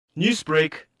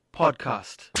Newsbreak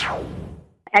podcast.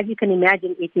 As you can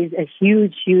imagine, it is a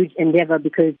huge endeavor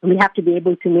because we have to be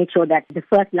able to make sure that the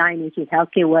first line, which is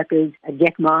healthcare workers,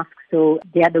 get masks. So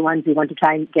they are the ones we want to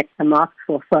try and get some masks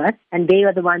for first. And they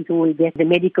are the ones who will get the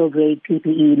medical grade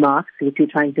PPE masks, which we're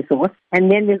trying to source.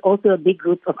 And then there's also a big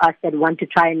group of us that want to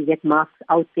try and get masks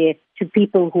out there to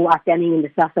people who are standing in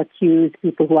the SASA queues,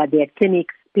 people who are there at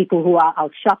clinics, people who are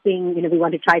out shopping. We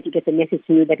want to try to get the message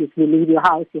to you that if you leave your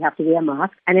house, you have to wear a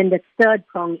mask. And then the third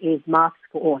prong is masks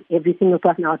for all. Every single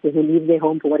person out there who leaves their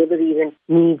home for whatever reason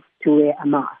needs to wear a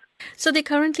mask. So there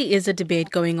currently is a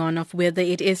debate going on of whether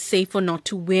it is safe or not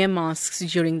to wear masks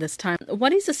during this time.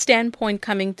 What is the standpoint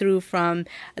coming through from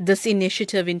this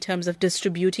initiative in terms of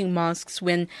distributing masks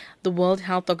when the World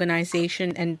Health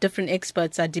Organization and different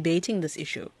experts are debating this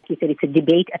issue? He said it's a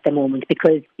debate at the moment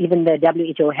because even the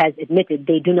WHO has admitted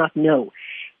they do not know.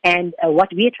 And what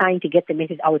we are trying to get the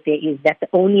message out there is that the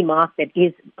only mask that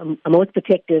is most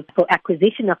protective for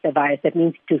acquisition of the virus, that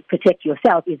means to protect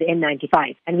yourself, is the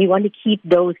N95. And we want to keep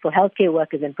those for healthcare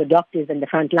workers and for doctors in the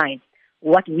front line.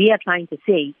 What we are trying to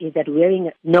say is that wearing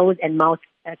a nose and mouth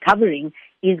covering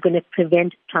is going to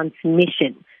prevent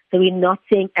transmission. So we're not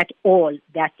saying at all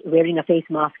that wearing a face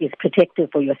mask is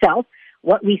protective for yourself.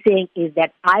 What we're saying is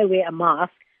that I wear a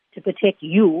mask to protect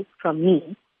you from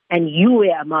me, and you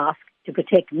wear a mask to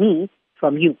protect me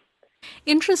from you.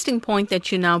 Interesting point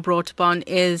that you now brought upon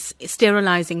is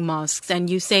sterilizing masks, and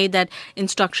you say that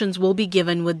instructions will be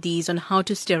given with these on how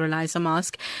to sterilize a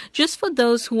mask. Just for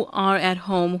those who are at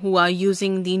home who are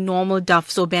using the normal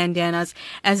duffs or bandanas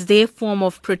as their form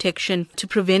of protection to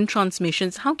prevent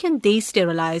transmissions, how can they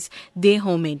sterilize their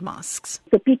homemade masks?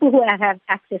 So people who have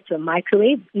access to a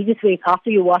microwave, easiest way is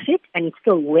after you wash it and it's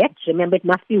still wet. Remember, it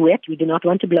must be wet. We do not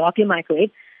want to blow up your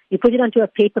microwave. You put it onto a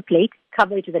paper plate,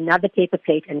 cover it with another paper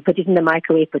plate, and put it in the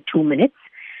microwave for 2 minutes.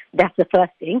 That's the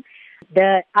first thing.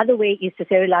 The other way is to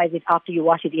sterilize it after you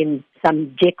wash it in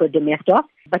some Jik or Domestos.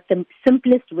 But the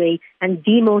simplest way and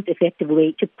the most effective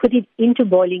way to put it into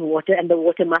boiling water, and the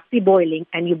water must be boiling,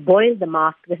 and you boil the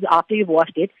mask. This is after you've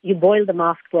washed it. You boil the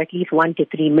mask for at least 1 to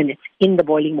 3 minutes in the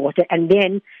boiling water, and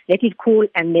then let it cool,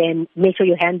 and then make sure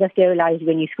your hands are sterilized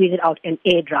when you squeeze it out and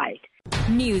air dry it.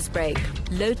 Newsbreak,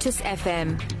 Lotus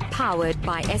FM, powered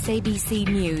by SABC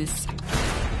News.